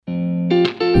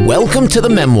Welcome to The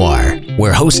Memoir,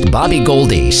 where host Bobbie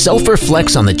Goldie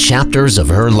self-reflects on the chapters of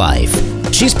her life.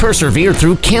 She's persevered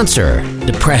through cancer,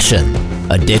 depression,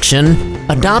 addiction,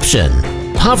 adoption,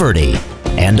 poverty,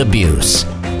 and abuse.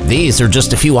 These are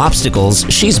just a few obstacles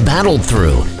she's battled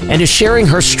through and is sharing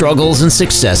her struggles and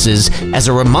successes as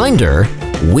a reminder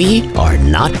we are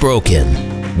not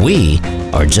broken. We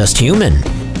are just human.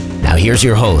 Now here's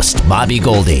your host, Bobbie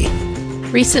Goldie.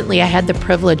 Recently, I had the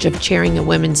privilege of chairing a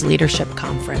women's leadership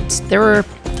conference. There were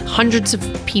hundreds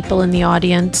of people in the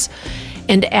audience,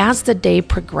 and as the day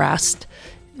progressed,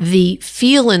 the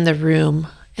feel in the room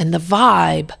and the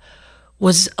vibe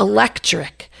was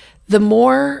electric. The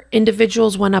more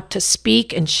individuals went up to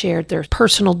speak and shared their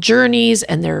personal journeys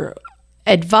and their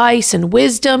advice and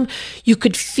wisdom, you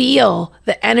could feel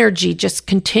the energy just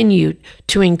continued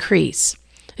to increase.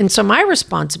 And so my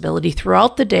responsibility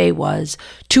throughout the day was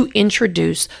to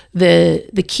introduce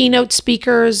the keynote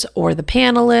speakers or the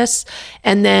panelists.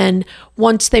 And then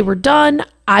once they were done,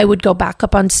 I would go back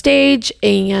up on stage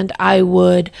and I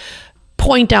would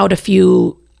point out a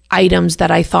few items that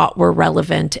I thought were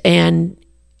relevant. And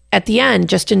at the end,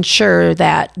 just ensure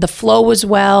that the flow was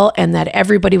well and that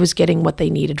everybody was getting what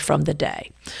they needed from the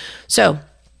day. So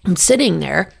I'm sitting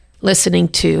there listening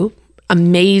to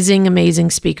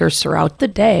amazing speakers throughout the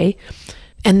day.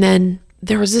 And then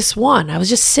there was this one, I was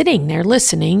just sitting there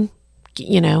listening,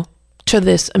 to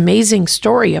this amazing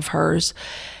story of hers.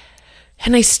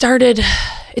 And it started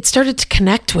to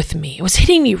connect with me. It was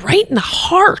hitting me right in the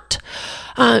heart.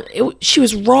 She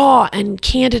was raw and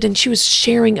candid, and she was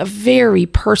sharing a very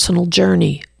personal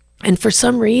journey. And for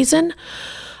some reason,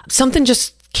 something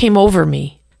just came over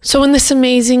me. So when this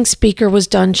amazing speaker was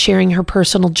done sharing her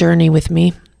personal journey with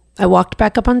me, I walked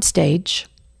back up on stage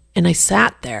and I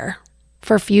sat there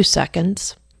for a few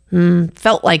seconds.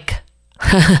 Felt like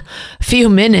a few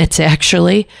minutes,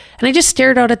 actually. And I just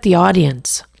stared out at the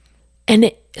audience.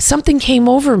 And something came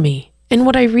over me. And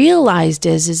what I realized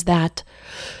is that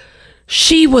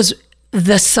she was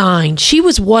the sign. She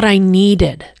was what I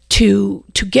needed to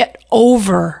get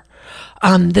over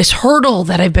this hurdle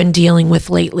that I've been dealing with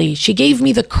lately. She gave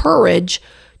me the courage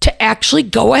to actually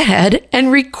go ahead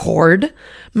and record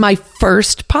my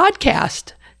first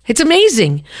podcast. It's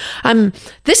amazing.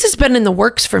 This has been in the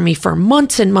works for me for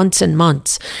months and months and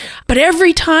months. But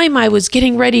every time I was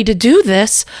getting ready to do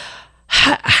this,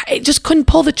 I just couldn't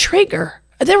pull the trigger.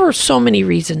 There were so many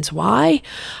reasons why.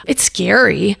 It's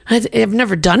scary. I've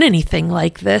never done anything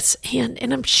like this, and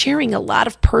I'm sharing a lot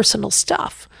of personal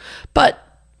stuff. But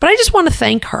I just want to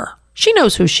thank her. She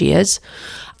knows who she is.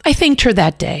 I thanked her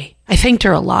that day. I thanked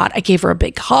her a lot. I gave her a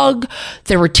big hug.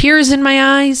 There were tears in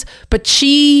my eyes, but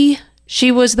she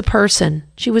was the person.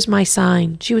 She was my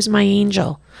sign. She was my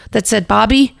angel that said,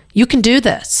 Bobbie, you can do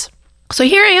this. So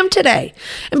here I am today.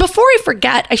 And before I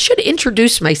forget, I should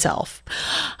introduce myself.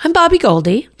 I'm Bobbie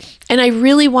Goldie, and I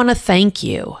really want to thank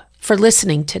you for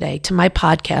listening today to my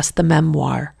podcast, The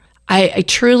Memoir. I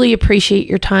truly appreciate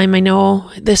your time. I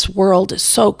know this world is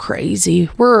so crazy.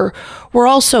 We're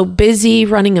all so busy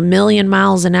running 1,000,000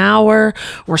 miles an hour.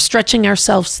 We're stretching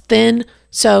ourselves thin.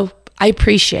 So I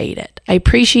appreciate it. I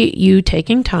appreciate you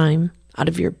taking time out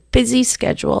of your busy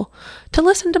schedule to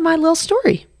listen to my little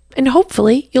story. And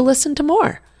hopefully you'll listen to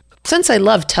more. Since I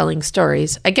love telling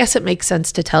stories, I guess it makes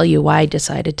sense to tell you why I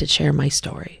decided to share my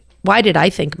story. Why did I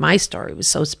think my story was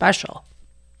so special?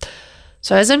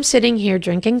 So as I'm sitting here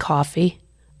drinking coffee,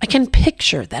 I can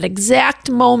picture that exact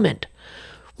moment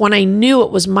when I knew it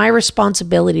was my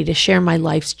responsibility to share my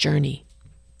life's journey,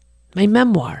 my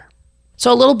memoir.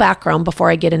 So a little background before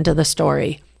I get into the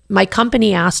story. My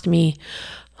company asked me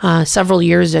several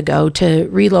years ago to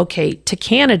relocate to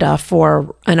Canada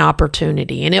for an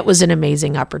opportunity, and it was an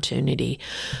amazing opportunity.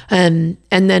 And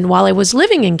then while I was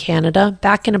living in Canada,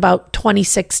 back in about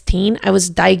 2016, I was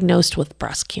diagnosed with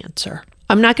breast cancer.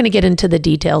 I'm not going to get into the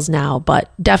details now,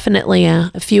 but definitely a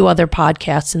few other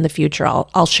podcasts in the future,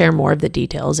 I'll share more of the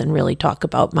details and really talk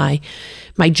about my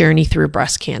journey through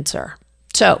breast cancer.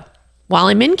 So while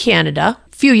I'm in Canada,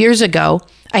 a few years ago,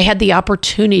 I had the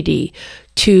opportunity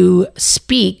to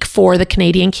speak for the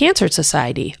Canadian Cancer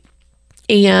Society.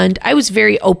 And I was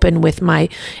very open with my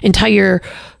entire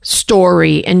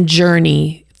story and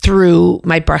journey through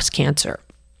my breast cancer.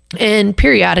 And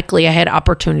periodically, I had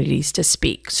opportunities to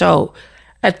speak. So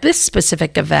at this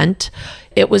specific event,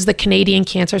 it was the Canadian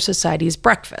Cancer Society's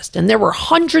breakfast. And there were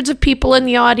hundreds of people in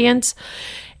the audience.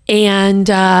 And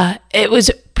it was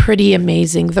pretty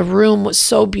amazing. The room was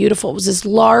so beautiful. It was this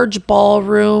large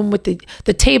ballroom with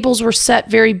the tables were set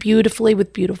very beautifully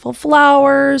with beautiful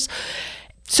flowers.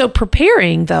 So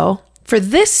preparing, though, for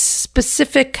this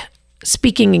specific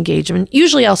speaking engagement,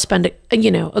 usually I'll spend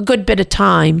a good bit of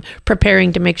time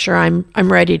preparing to make sure I'm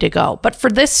ready to go. But for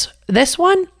this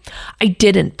one, I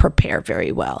didn't prepare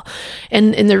very well,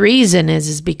 and the reason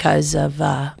is because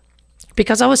I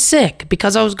was sick,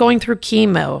 because I was going through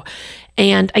chemo,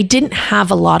 and I didn't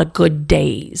have a lot of good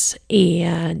days,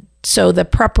 and so the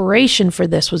preparation for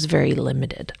this was very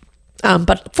limited.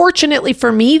 But fortunately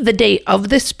for me, the day of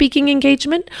this speaking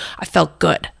engagement, I felt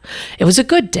good. It was a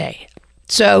good day.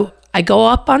 So I go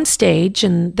up on stage,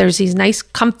 and there's these nice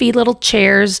comfy little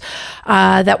chairs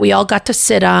that we all got to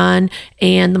sit on,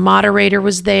 and the moderator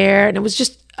was there, and it was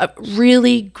just a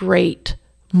really great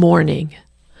morning.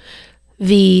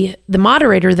 The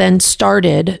moderator then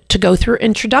started to go through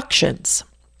introductions.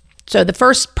 So the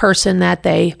first person that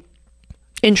they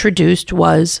introduced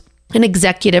was an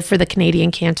executive for the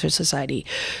Canadian Cancer Society.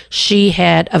 She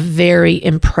had a very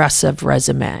impressive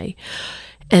resume.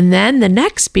 And then the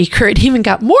next speaker, it even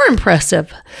got more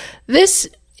impressive. This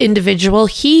individual,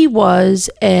 he was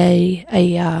a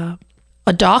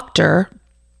doctor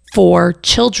for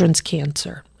children's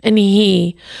cancer. And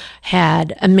he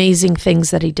had amazing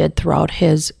things that he did throughout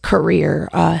his career,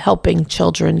 helping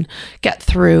children get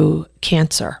through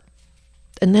cancer.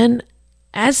 And then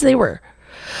as they were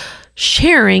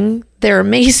sharing their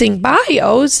amazing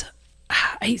bios,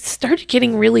 I started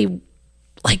getting a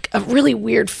really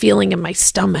weird feeling in my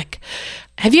stomach.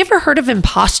 Have you ever heard of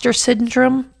imposter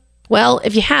syndrome? Well,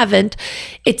 if you haven't,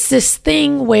 it's this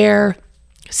thing where,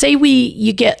 say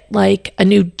you get like a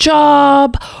new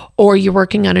job, or you're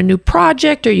working on a new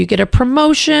project, or you get a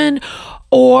promotion,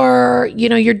 or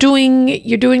you're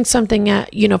doing something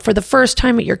at for the first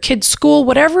time at your kid's school,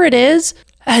 whatever it is.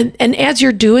 And as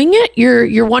you're doing it,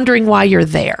 you're wondering why you're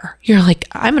there. You're like,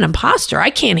 I'm an imposter. I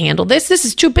can't handle this. This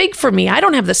is too big for me. I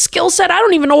don't have the skill set. I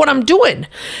don't even know what I'm doing.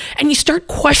 And you start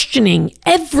questioning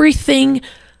everything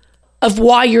of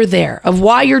why you're there, of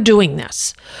why you're doing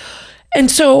this. And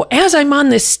so as I'm on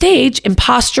this stage,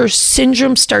 imposter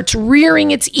syndrome starts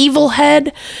rearing its evil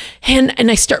head, and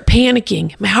I start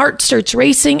panicking. My heart starts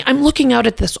racing. I'm looking out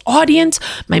at this audience.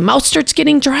 My mouth starts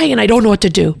getting dry, and I don't know what to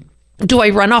do. Do I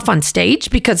run off on stage?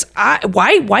 Because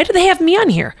why do they have me on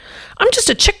here? I'm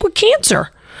just a chick with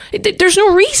cancer. There's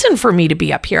no reason for me to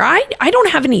be up here. I don't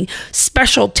have any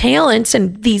special talents,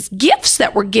 and these gifts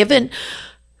that were given,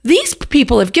 these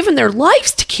people have given their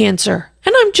lives to cancer,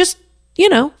 and I'm just,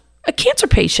 a cancer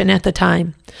patient at the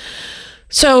time.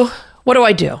 So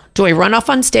what do? Do I run off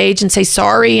on stage and say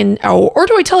sorry, or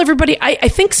do I tell everybody, I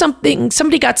think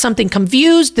somebody got something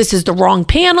confused. This is the wrong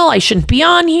panel. I shouldn't be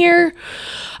on here.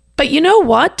 But you know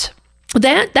what?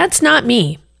 That's not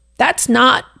me. That's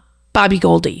not Bobbie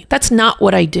Goldie. That's not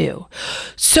what I do.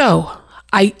 So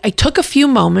I took a few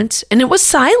moments, and it was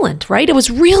silent, right? It was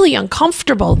really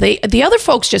uncomfortable. The other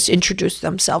folks just introduced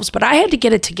themselves, but I had to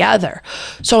get it together.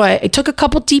 So I took a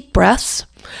couple deep breaths,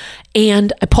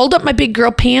 and I pulled up my big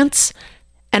girl pants,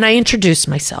 and I introduced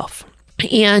myself.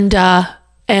 And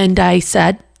I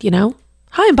said, hi,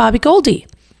 I'm Bobbie Goldie,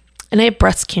 and I have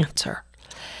breast cancer.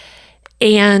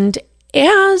 And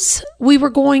as we were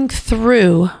going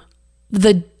through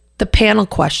the panel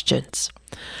questions,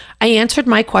 I answered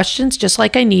my questions just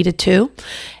like I needed to.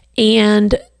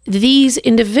 And these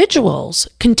individuals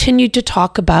continued to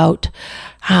talk about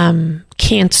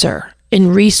cancer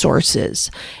and resources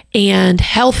and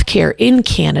healthcare in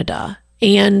Canada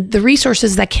and the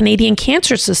resources that Canadian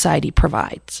Cancer Society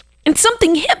provides. And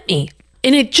something hit me.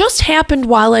 And it just happened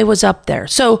while I was up there.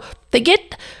 So we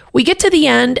get to the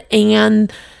end,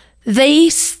 and they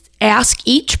ask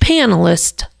each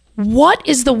panelist, what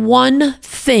is the one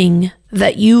thing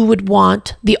that you would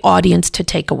want the audience to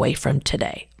take away from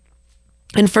today?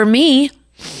 And for me,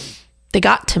 they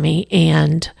got to me,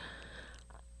 and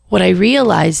what I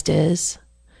realized is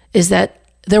that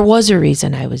there was a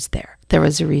reason I was there. There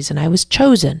was a reason I was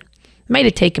chosen. It might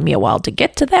have taken me a while to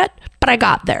get to that, but I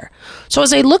got there. So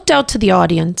as I looked out to the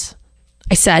audience,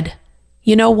 I said,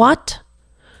 you know what?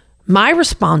 My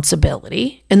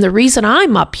responsibility and the reason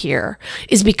I'm up here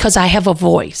is because I have a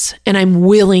voice, and I'm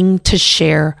willing to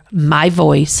share my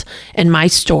voice and my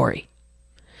story.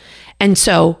 And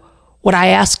so what I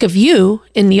ask of you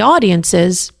in the audience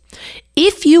is,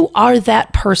 if you are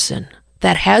that person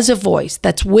that has a voice,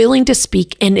 that's willing to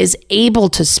speak and is able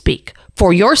to speak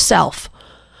for yourself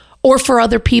or for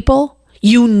other people,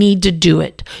 you need to do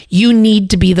it. You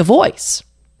need to be the voice.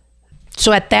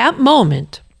 So at that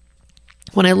moment,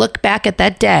 when I look back at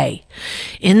that day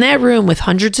in that room with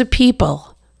hundreds of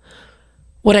people,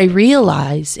 what I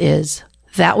realize is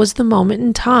that was the moment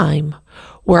in time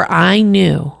where I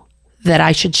knew that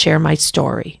I should share my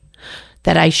story,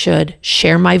 that I should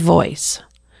share my voice.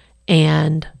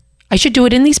 And I should do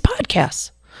it in these podcasts.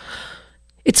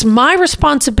 It's my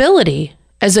responsibility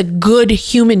as a good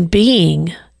human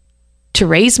being to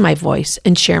raise my voice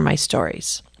and share my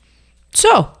stories.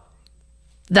 So,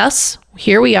 thus,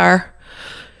 here we are,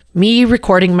 me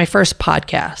recording my first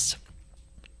podcast.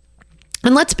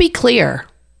 And let's be clear,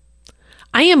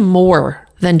 I am more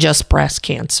than just breast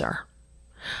cancer.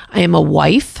 I am a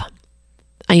wife.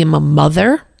 I am a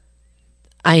mother.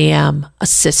 I am a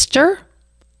sister.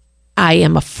 I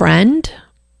am a friend.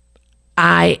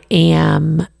 I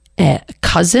am a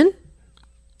cousin.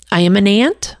 I am an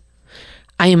aunt.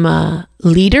 I am a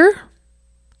leader.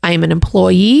 I am an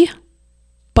employee.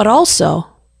 But also,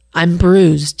 I'm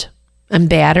bruised. I'm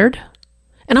battered.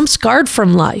 And I'm scarred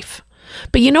from life.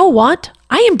 But you know what?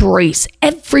 I embrace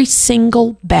every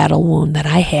single battle wound that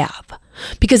I have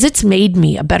because it's made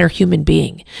me a better human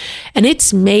being. And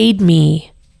it's made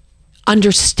me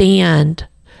understand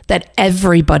that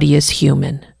everybody is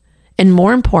human. And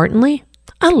more importantly,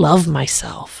 I love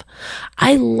myself.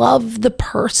 I love the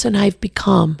person I've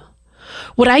become.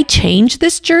 Would I change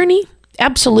this journey?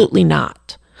 Absolutely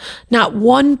not. Not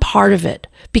one part of it.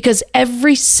 Because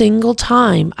every single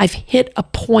time I've hit a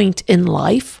point in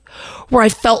life where I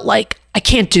felt like I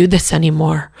can't do this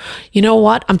anymore. You know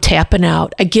what? I'm tapping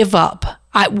out. I give up.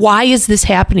 Why is this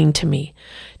happening to me?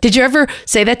 Did you ever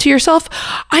say that to yourself?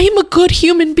 I am a good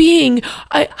human being.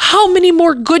 How many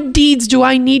more good deeds do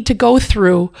I need to go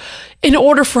through in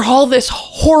order for all this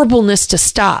horribleness to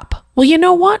stop? Well, you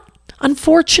know what?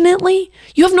 Unfortunately,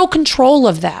 you have no control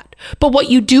of that. But what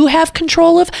you do have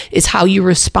control of is how you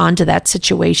respond to that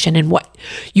situation and what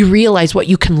you realize what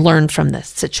you can learn from this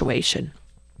situation.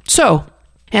 So,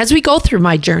 as we go through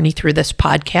my journey through this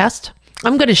podcast,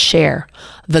 I'm going to share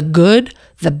the good,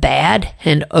 the bad,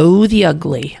 and the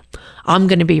ugly. I'm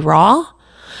going to be raw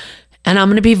and I'm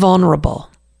going to be vulnerable.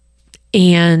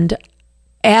 And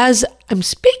as I'm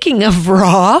speaking of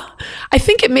raw, I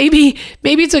think maybe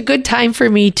it's a good time for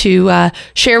me to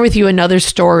share with you another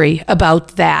story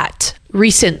about that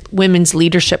recent women's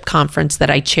leadership conference that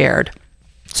I chaired.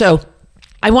 So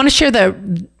I want to share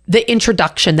the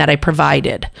introduction that I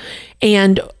provided.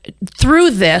 And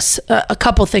through this, a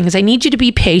couple things. I need you to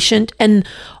be patient. And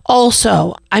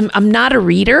also, I'm not a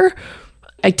reader.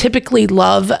 I typically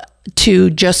love to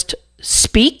just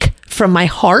speak from my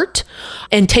heart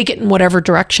and take it in whatever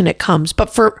direction it comes.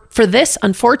 But for this,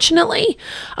 unfortunately,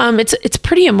 it's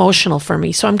pretty emotional for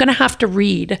me. So I'm going to have to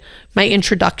read my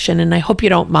introduction, and I hope you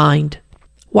don't mind.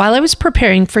 While I was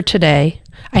preparing for today,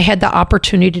 I had the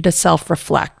opportunity to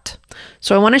self-reflect.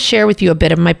 So I want to share with you a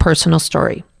bit of my personal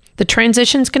story. The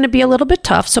transition's going to be a little bit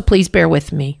tough, so please bear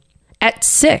with me. At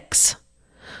 6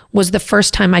 was the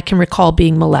first time I can recall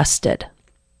being molested.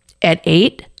 At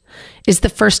 8 is the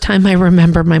first time I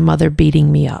remember my mother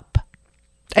beating me up.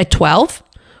 At 12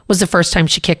 was the first time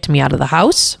she kicked me out of the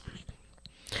house.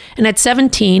 And at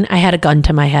 17, I had a gun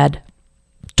to my head.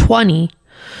 20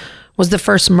 was the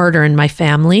first murder in my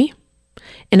family.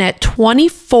 And at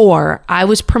 24, I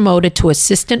was promoted to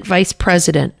assistant vice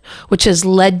president, which has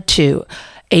led to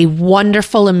a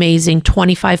wonderful, amazing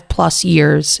 25 plus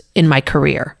years in my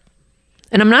career.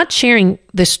 And I'm not sharing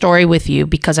this story with you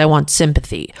because I want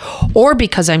sympathy or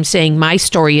because I'm saying my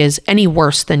story is any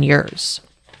worse than yours.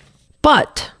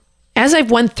 But as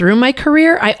I've went through my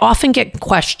career, I often get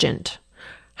questioned.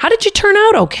 How did you turn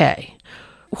out okay?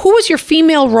 Who was your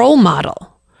female role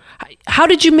model? How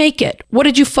did you make it? What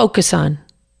did you focus on?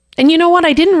 And you know what?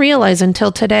 I didn't realize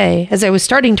until today, as I was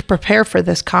starting to prepare for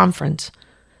this conference,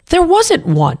 there wasn't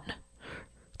one.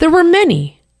 There were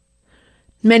many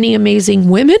amazing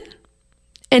women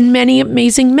and many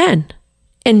amazing men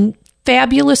and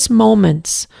fabulous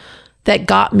moments that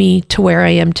got me to where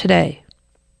I am today.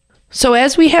 So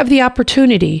as we have the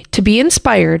opportunity to be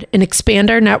inspired and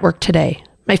expand our network today,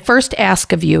 my first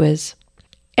ask of you is,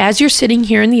 as you're sitting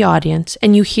here in the audience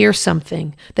and you hear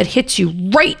something that hits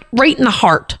you right in the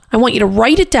heart, I want you to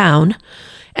write it down,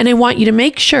 and I want you to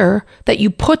make sure that you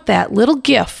put that little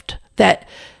gift, that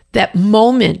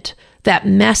moment, that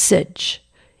message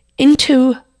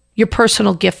into your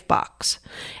personal gift box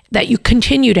that you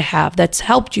continue to have that's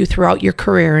helped you throughout your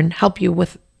career and help you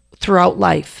with throughout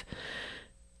life.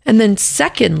 And then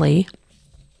secondly,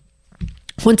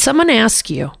 when someone asks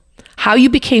you how you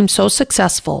became so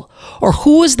successful or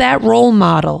who was that role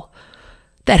model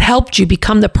that helped you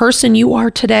become the person you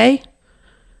are today,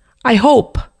 I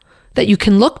hope that you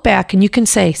can look back and you can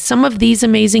say some of these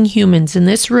amazing humans in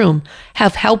this room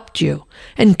have helped you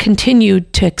and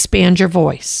continued to expand your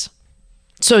voice.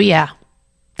 So yeah,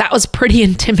 that was a pretty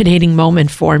intimidating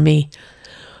moment for me.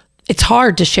 It's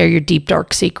hard to share your deep,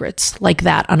 dark secrets like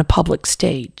that on a public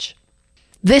stage.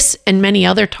 This and many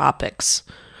other topics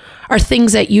are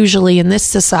things that usually in this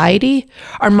society,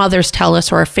 our mothers tell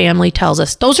us or our family tells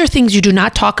us. Those are things you do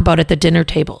not talk about at the dinner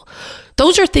table.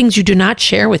 Those are things you do not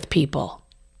share with people.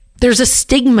 There's a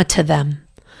stigma to them.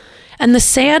 And the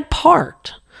sad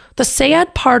part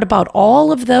about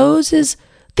all of those is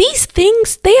these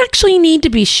things, they actually need to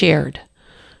be shared.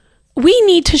 We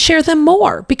need to share them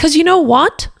more because you know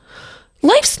what?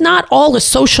 Life's not all a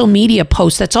social media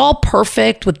post that's all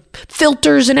perfect with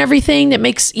filters and everything that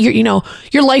makes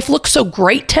your life look so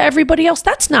great to everybody else.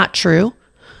 That's not true.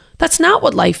 That's not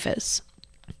what life is.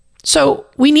 So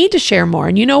we need to share more.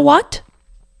 And you know what?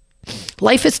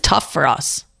 Life is tough for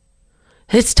us.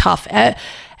 It's tough.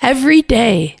 Every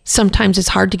day, sometimes it's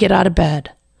hard to get out of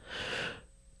bed.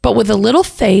 But with a little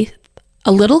faith,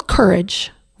 a little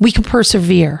courage, we can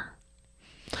persevere.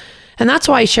 And that's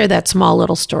why I share that small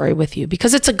little story with you,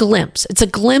 because it's a glimpse. It's a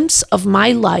glimpse of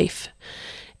my life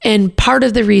and part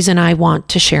of the reason I want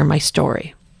to share my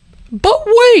story. But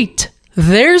wait,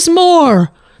 there's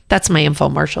more. That's my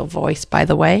infomercial voice, by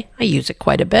the way. I use it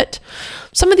quite a bit.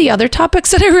 Some of the other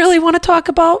topics that I really want to talk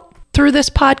about through this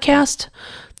podcast,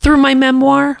 through my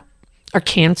memoir, are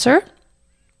cancer,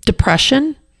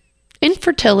 depression,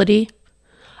 infertility,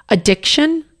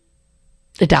 addiction,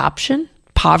 adoption,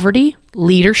 poverty,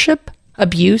 leadership,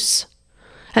 abuse,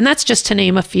 and that's just to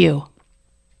name a few.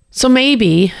 So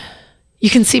maybe you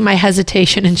can see my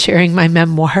hesitation in sharing my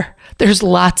memoir. There's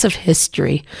lots of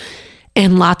history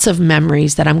and lots of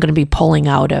memories that I'm going to be pulling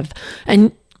out of.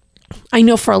 And I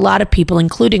know for a lot of people,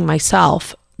 including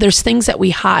myself, there's things that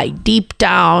we hide deep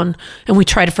down and we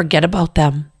try to forget about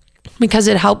them because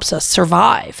it helps us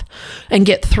survive and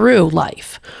get through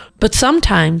life. But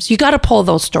sometimes you got to pull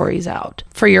those stories out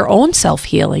for your own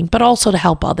self-healing, but also to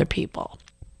help other people.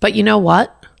 But you know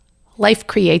what? Life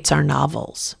creates our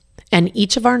novels, and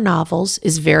each of our novels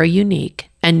is very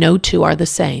unique, and no two are the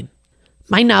same.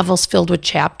 My novel's filled with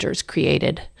chapters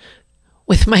created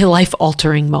with my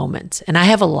life-altering moments, and I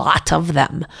have a lot of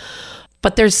them.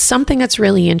 But there's something that's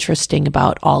really interesting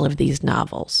about all of these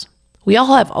novels. We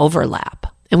all have overlap,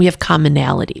 and we have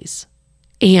commonalities.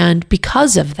 And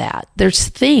because of that, there's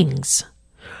things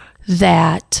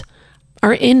that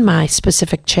are in my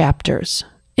specific chapters,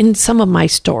 in some of my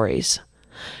stories,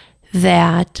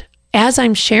 that as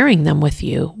I'm sharing them with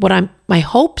you, my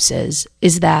hopes is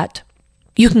that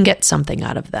you can get something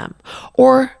out of them.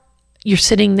 Or you're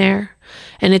sitting there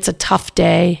and it's a tough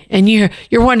day and you're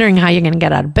wondering how you're going to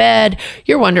get out of bed,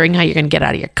 you're wondering how you're going to get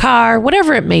out of your car,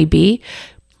 whatever it may be.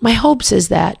 My hopes is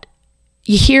that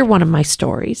you hear one of my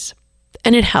stories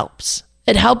and it helps.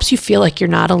 It helps you feel like you're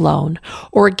not alone,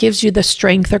 or it gives you the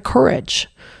strength or courage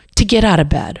to get out of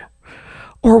bed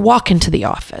or walk into the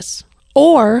office,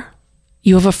 or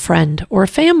you have a friend or a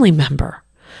family member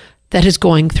that is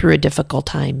going through a difficult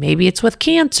time. Maybe it's with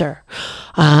cancer,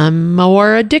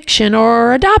 or addiction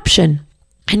or adoption.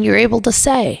 And you're able to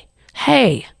say,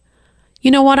 hey, you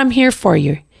know what? I'm here for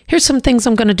you. Here's some things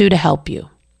I'm going to do to help you,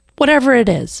 whatever it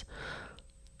is.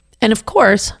 And of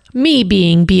course, me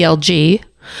being BLG,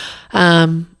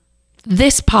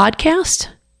 this podcast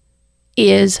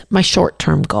is my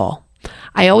short-term goal.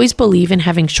 I always believe in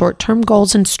having short-term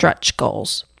goals and stretch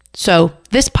goals. So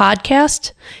this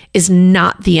podcast is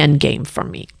not the end game for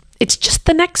me. It's just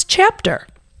the next chapter.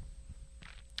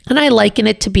 And I liken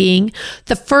it to being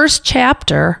the first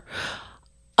chapter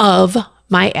of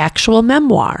my actual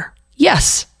memoir.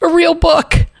 Yes, a real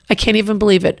book. I can't even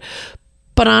believe it.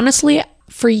 But honestly,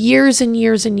 for years and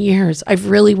years and years, I've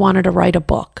really wanted to write a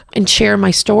book and share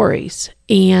my stories.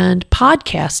 And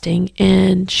podcasting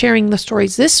and sharing the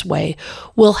stories this way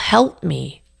will help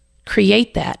me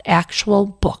create that actual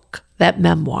book, that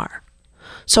memoir.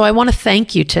 So I want to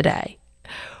thank you today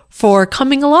for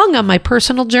coming along on my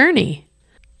personal journey.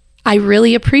 I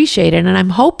really appreciate it. And I'm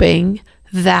hoping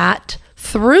that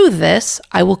through this,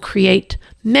 I will create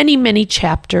many, many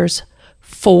chapters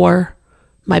for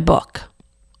my book.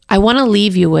 I want to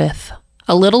leave you with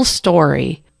a little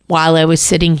story while I was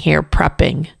sitting here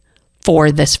prepping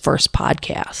for this first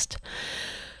podcast.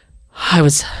 I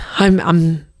was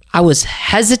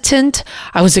hesitant.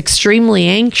 I was extremely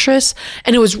anxious,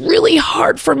 and it was really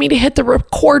hard for me to hit the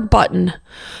record button.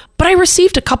 But I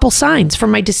received a couple signs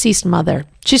from my deceased mother.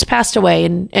 She's passed away,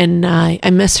 and I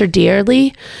miss her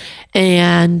dearly.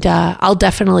 And I'll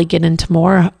definitely get into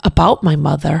more about my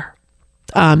mother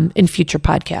in future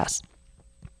podcasts.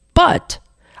 But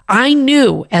I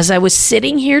knew as I was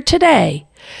sitting here today,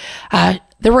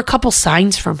 there were a couple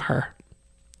signs from her.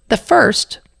 The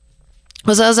first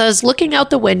was as I was looking out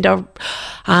the window,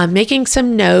 making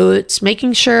some notes,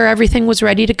 making sure everything was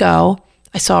ready to go,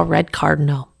 I saw a red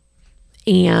cardinal.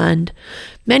 And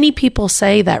many people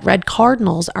say that red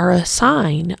cardinals are a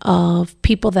sign of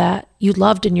people that you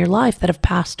loved in your life that have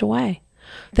passed away.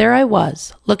 There I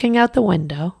was, looking out the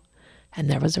window, and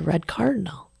there was a red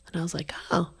cardinal. And I was like,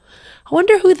 oh, I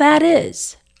wonder who that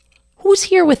is. Who's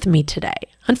here with me today?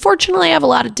 Unfortunately, I have a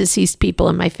lot of deceased people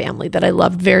in my family that I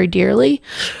loved very dearly.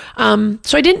 So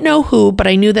I didn't know who, but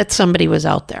I knew that somebody was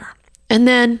out there. And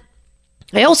then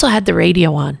I also had the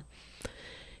radio on,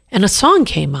 and a song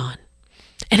came on.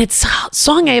 And it's a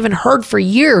song I haven't heard for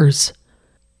years.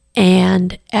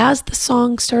 And as the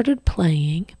song started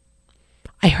playing,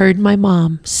 I heard my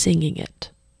mom singing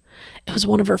it. It was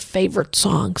one of her favorite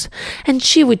songs. And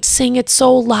she would sing it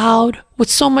so loud, with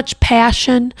so much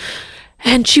passion.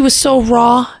 And she was so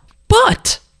raw.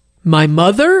 But my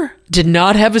mother did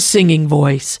not have a singing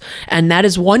voice. And that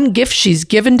is one gift she's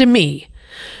given to me.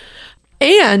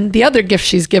 And the other gift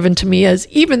she's given to me is,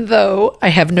 even though I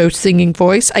have no singing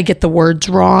voice, I get the words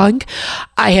wrong,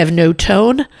 I have no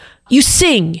tone, you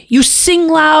sing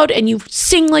loud, and you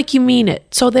sing like you mean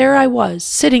it. So there I was,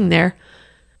 sitting there,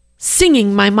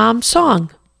 singing my mom's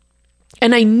song.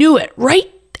 And I knew it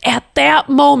right at that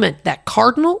moment. That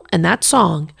cardinal and that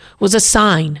song was a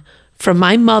sign from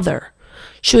my mother.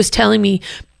 She was telling me,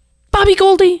 Bobbie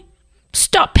Goldie,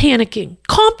 stop panicking,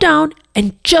 calm down,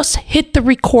 and just hit the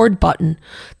record button.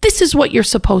 This is what you're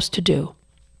supposed to do.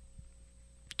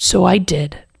 So I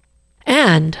did.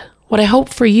 And what I hope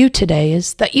for you today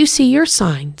is that you see your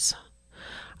signs.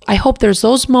 I hope there's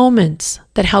those moments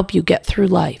that help you get through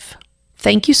life.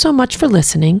 Thank you so much for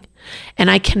listening,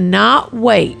 and I cannot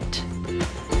wait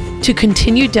to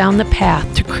continue down the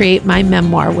path to create my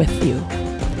memoir with you.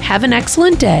 Have an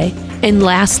excellent day. And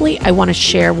lastly, I want to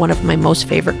share one of my most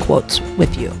favorite quotes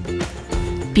with you.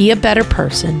 Be a better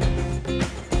person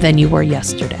than you were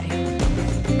yesterday.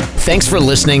 Thanks for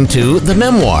listening to The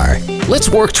Memoir. Let's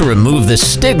work to remove the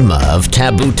stigma of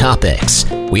taboo topics.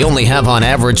 We only have on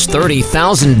average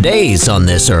 30,000 days on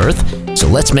this earth, so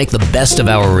let's make the best of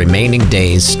our remaining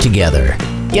days together.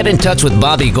 Get in touch with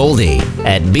Bobbie Goldie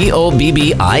at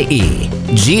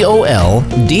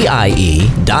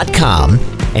BOBBIEGOLDIE.com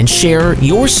and share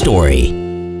your story.